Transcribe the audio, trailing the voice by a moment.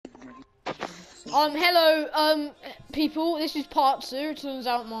Hello, people. This is part 2. It turns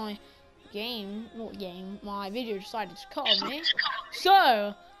out my my video decided to cut on me.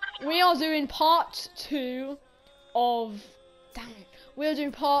 So, we are doing part 2 of, damn it. We are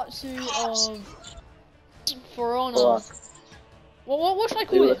doing part 2 of For Honor. What should I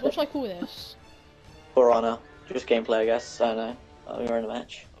call this? What should I call this? For Honor. Just gameplay, I guess. I don't know. We're in a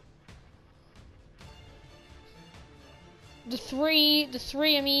match. The three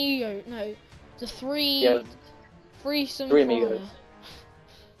amigo. No, the three. Yeah. Threesome. Three amigos.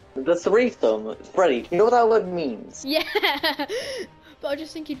 The threesome, Freddy. You know what that word means? Yeah, but I was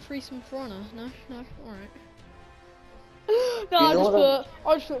just thinking threesome for honor. No, all right. No,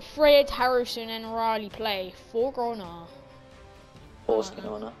 I just put Fred Harrison and Riley play for honor. For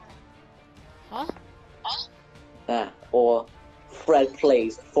honor. Huh? Yeah, or Fred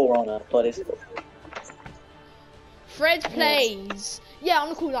plays for honor, but it's. Fred plays. Yeah, I'm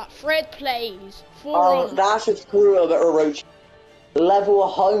gonna call that Fred plays for honor. That's a true of Orochi. Level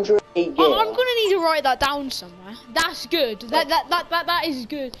 108 gear. I'm gonna need to write that down somewhere. That's good. That is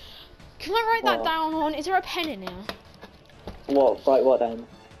good. Can I write that down on? Is there a pen in here? What? Write what down?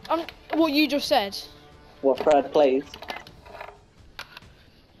 What you just said. What Fred plays.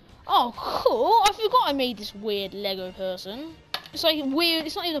 Oh, cool. I forgot I made this weird Lego person. It's like weird.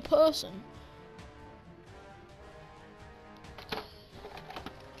 It's not even a person.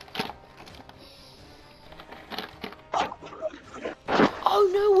 Oh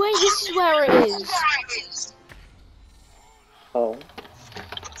no way! This is where it is. Oh.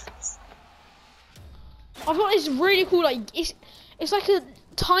 I've got this really cool. Like it's like a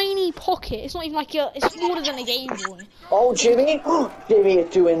tiny pocket. It's not even like it's smaller than a Game Boy. Oh, Jimmy! Jimmy is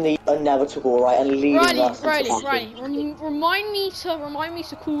doing the inevitable, right, and leading us. Riley. Remind me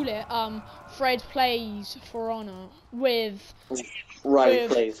to call it Fred plays for honor with Riley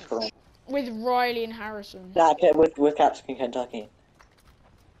plays for honor. With Riley and Harrison. Nah, with Captain Kentucky.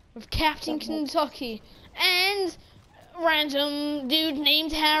 With Captain Kentucky and random dude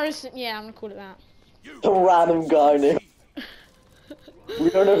named Harrison. Yeah, I'm gonna call it that. Some random guy named. We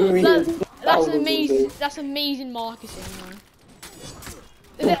don't know who he is. That's amazing. That's amazing marketing,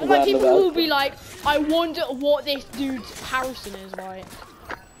 man. Like people will be like, I wonder what this dude's Harrison is like.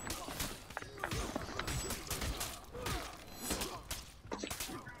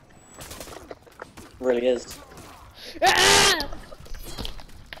 Really is. Ah!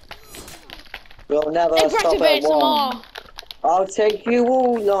 We'll never stop at one. I'll take you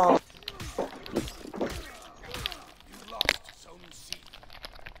all on.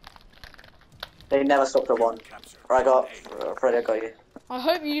 They never stopped at one. I got Freddy, I got you. I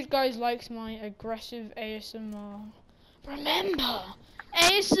hope you guys liked my aggressive ASMR. Remember,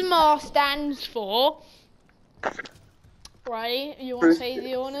 ASMR stands for. Right? You want to say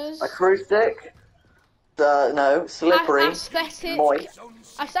the honors? Acoustic. No, slippery. Aesthetic. Moist.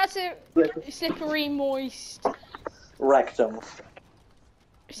 Aesthetic. Slippery, moist. Rectum.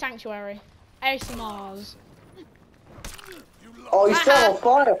 Sanctuary. ASMRs. Oh, you're still on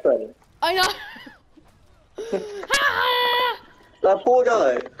fire, Freddy. I know. That poor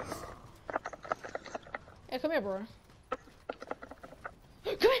guy. Yeah, come here, bro.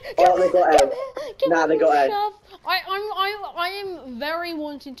 Come here. Oh, they got A. Nah, they got A. I am very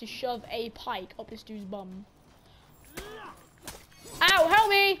wanting to shove a pike up this dude's bum. Ow! Help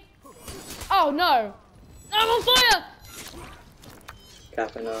me! Oh no! I'm on fire!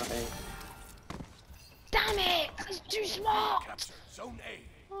 Captain A. Damn it! It's too smart!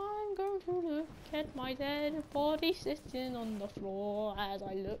 I'm going to look at my dead body sitting on the floor as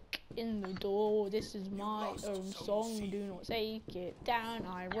I look in the door. This is my own song, do not take it down.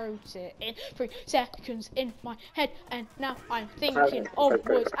 I wrote it in 3 seconds in my head, and now I'm thinking of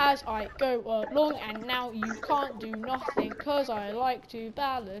words as I go along, and now you can't do nothing cause I like to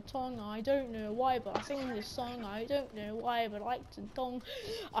ballaton. I don't know why, but I sing this song. I don't know why, but I like to dong.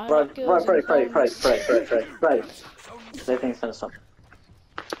 Freddy. They think it's gonna stop.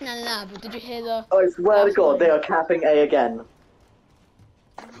 No, but did you hear the... Oh, I swear to God, they are capping A again.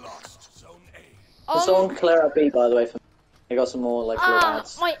 Someone clear up B, by the way, for me. They got some more, like, little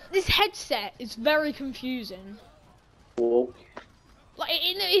ads. This headset is very confusing. Cool. Like,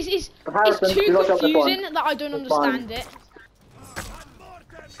 it's too confusing that I don't understand it.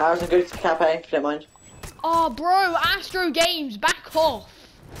 Harrison, go to Cap A, if you don't mind. Oh, bro, Astro Games, back off.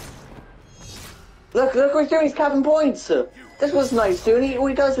 Look what he's doing, he's capping points. This was nice, dude. All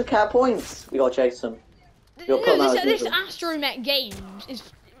he does is cap points. We gotta chase him. This Astromech Games is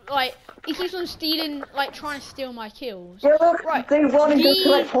like he keeps on stealing, like trying to steal my kills. Yeah, look, right. They run and go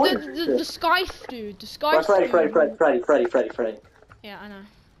collect points. The Sky dude, Freddy. Yeah, I know.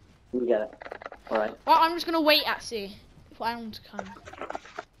 We get it. Alright. Well, I'm just gonna wait at C for anyone to come.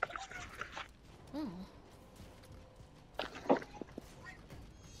 Oh.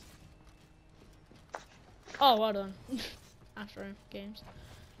 Oh, well done. Astro Games.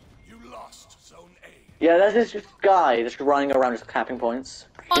 You lost Zone A. Yeah, there's this guy just running around just capping points.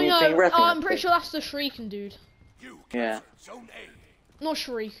 Oh no, ref me I'm that pretty thing? sure that's the Shuriken dude. You Yeah. captured Zone A. Not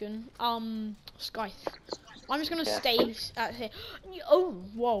Shuriken, Scythe. I'm just gonna Yeah. stay at here. Oh,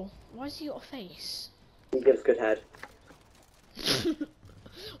 whoa. Why has he got a face? He gives good head.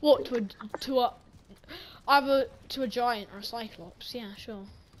 What, either to a giant or a cyclops? Yeah, sure.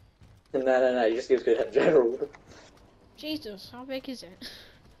 No, he just gives good head in general. Jesus, how big is it?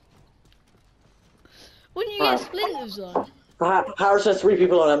 Wouldn't you get splinters though? Harris has 3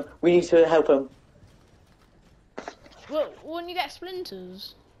 people on him. We need to help him. Well, wouldn't you get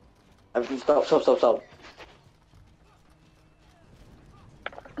splinters? Stop.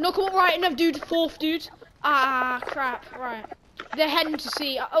 No, come on, right, enough, dude. 4th dude. Ah, crap, right. They're heading to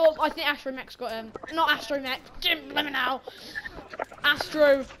sea. Oh, I think Astromech's got him. Not Astromech. Let me now.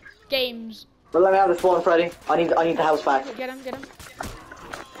 Astro Games. But let me have this one, Freddy. I need the house back. Get him.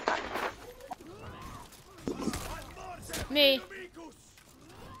 Me.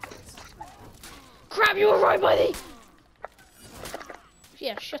 Crap, you were right, buddy.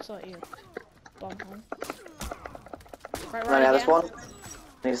 Yeah, shut up, you bumhole. Right, Let me have this one.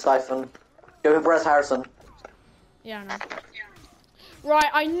 Need a siphon. Go with Brett Harrison. Yeah, I know. Right,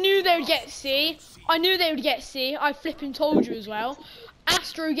 I knew they would get C. I flipping told you as well.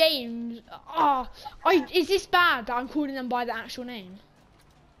 Astro Games. Is this bad that I'm calling them by the actual name?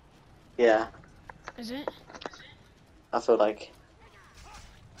 Yeah, Is it? I feel like.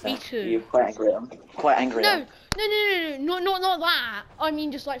 Me too. You're quite angry at him. Quite angry at him. No, not that. I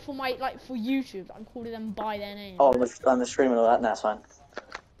mean, just like for YouTube, I'm calling them by their name. Oh, on the stream and all that. No, that's fine.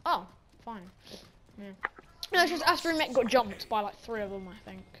 Oh, fine. Yeah. No, it's just Astromech got jumped by like 3 of them, I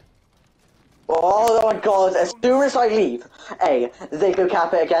think. Oh my god, as soon as I leave, they go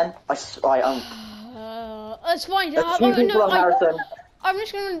cap it again. That's fine. There's 2 people on Harrison. I'm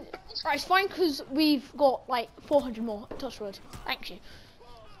just gonna. Right, it's fine because we've got like 400 more. Touchwood. Thank you.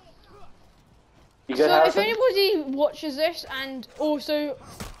 You good, So Harrison? if anybody watches this and also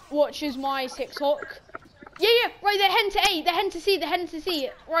watches my TikTok, yeah, right, they're heading to A, they're heading to C,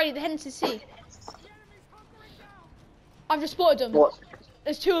 right, they're heading to C. I've just spotted them. What?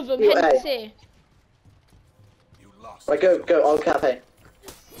 There's 2 of them You heading to A. C. lost. Right, go, I'll cap it.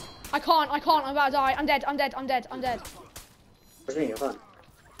 I can't, I'm about to die. I'm dead. What do you mean, you're fine?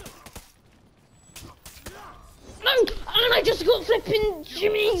 No! And I just got flipping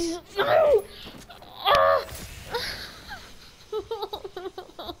Jimmy's! No! Ah!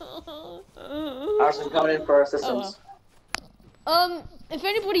 Harrison coming in for assistance. If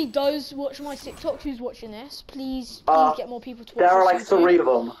anybody does watch my TikTok who's watching this, please get more people to watch There are this like YouTube. 3 of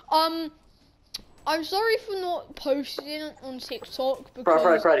them. I'm sorry for not posting on TikTok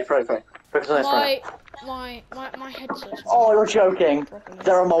because Freddy. Focus on this, Freddy. my headset's Oh, you're joking. properly.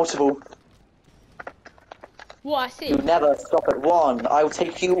 There are multiple. What I see. You never stop at 1. I will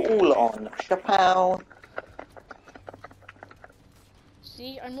take you all on. Chapow.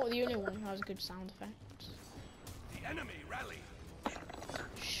 See, I'm not the only one who has a good sound effect. The enemy rally.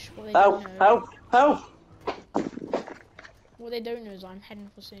 Shh, what they Help! don't know. Help! What they don't know is I'm heading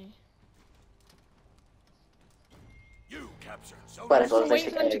for C. You captured Zone Well, A. it's all I'm waiting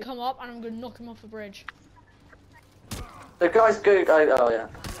for them to basically- come up and I'm gonna knock him off the bridge. The guy's good. Oh, yeah.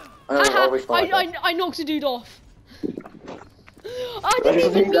 I'll respawn. I knocked a dude off. I didn't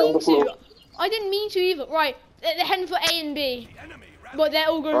even mean to. I didn't mean to either. Right, they're heading for A and B, The enemy rally. but they're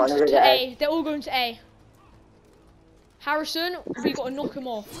all going Right, I'm gonna to get A. They're all going to A. Harrison, we gotta knock him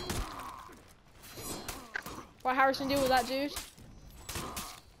off. Right, Harrison, deal with that dude.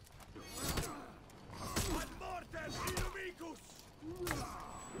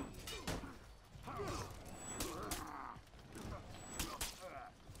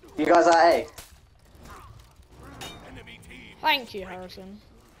 You guys are A. Enemy team. Thank you, Harrison.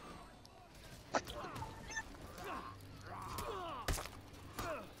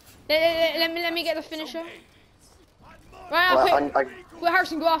 Let me get the finisher. Right, Well, quick. Well,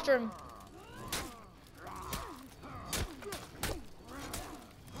 Harrison, go after him.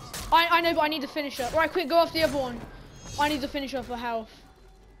 I know, but I need the finisher. Right, quick, go after the other one. I need the finisher for health.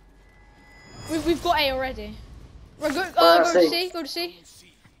 We've got A already. Right, go to C. Go to C.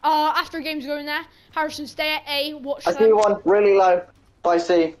 After game's going there. Harrison, stay at A. Watch I them. see one really low. By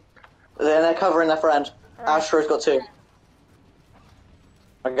C. Then they're covering their friend. Right. Astro's got 2.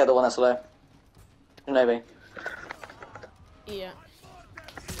 I can get the one that's low. Maybe. Yeah.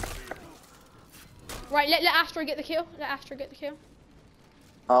 Right, let Astro get the kill. Let Astro get the kill.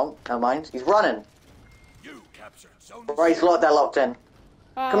 Oh, never mind. He's running. You captured zone Right, he's locked in.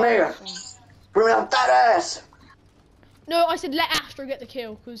 Come here. Fine. Bring up that ass. No, I said let Astro get the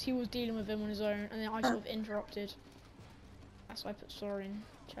kill because he was dealing with him on his own, and then I sort of interrupted. That's why I put sorry in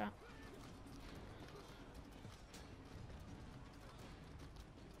chat.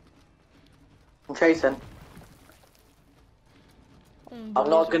 I'm chasing. I'm Boys,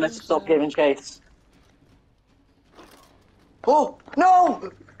 not gonna what stop was giving chase. Oh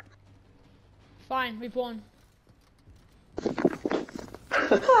no! Fine, we've won.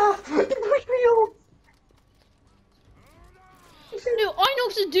 No, I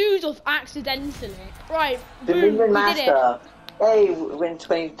knocked the dude off accidentally. Right, boom, Dominion we did it. Master. Hey, we win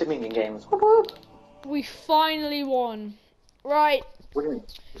 20 Dominion games. Whoop, whoop. We finally won. Right,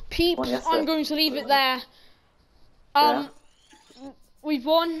 peeps, Won yesterday. I'm going to leave it there. We've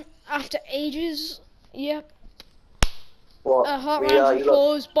won after ages. Yep. What? Heart We, round of you lot-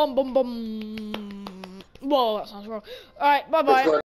 applause. Bum bum bum. Whoa, that sounds wrong. Alright, bye bye.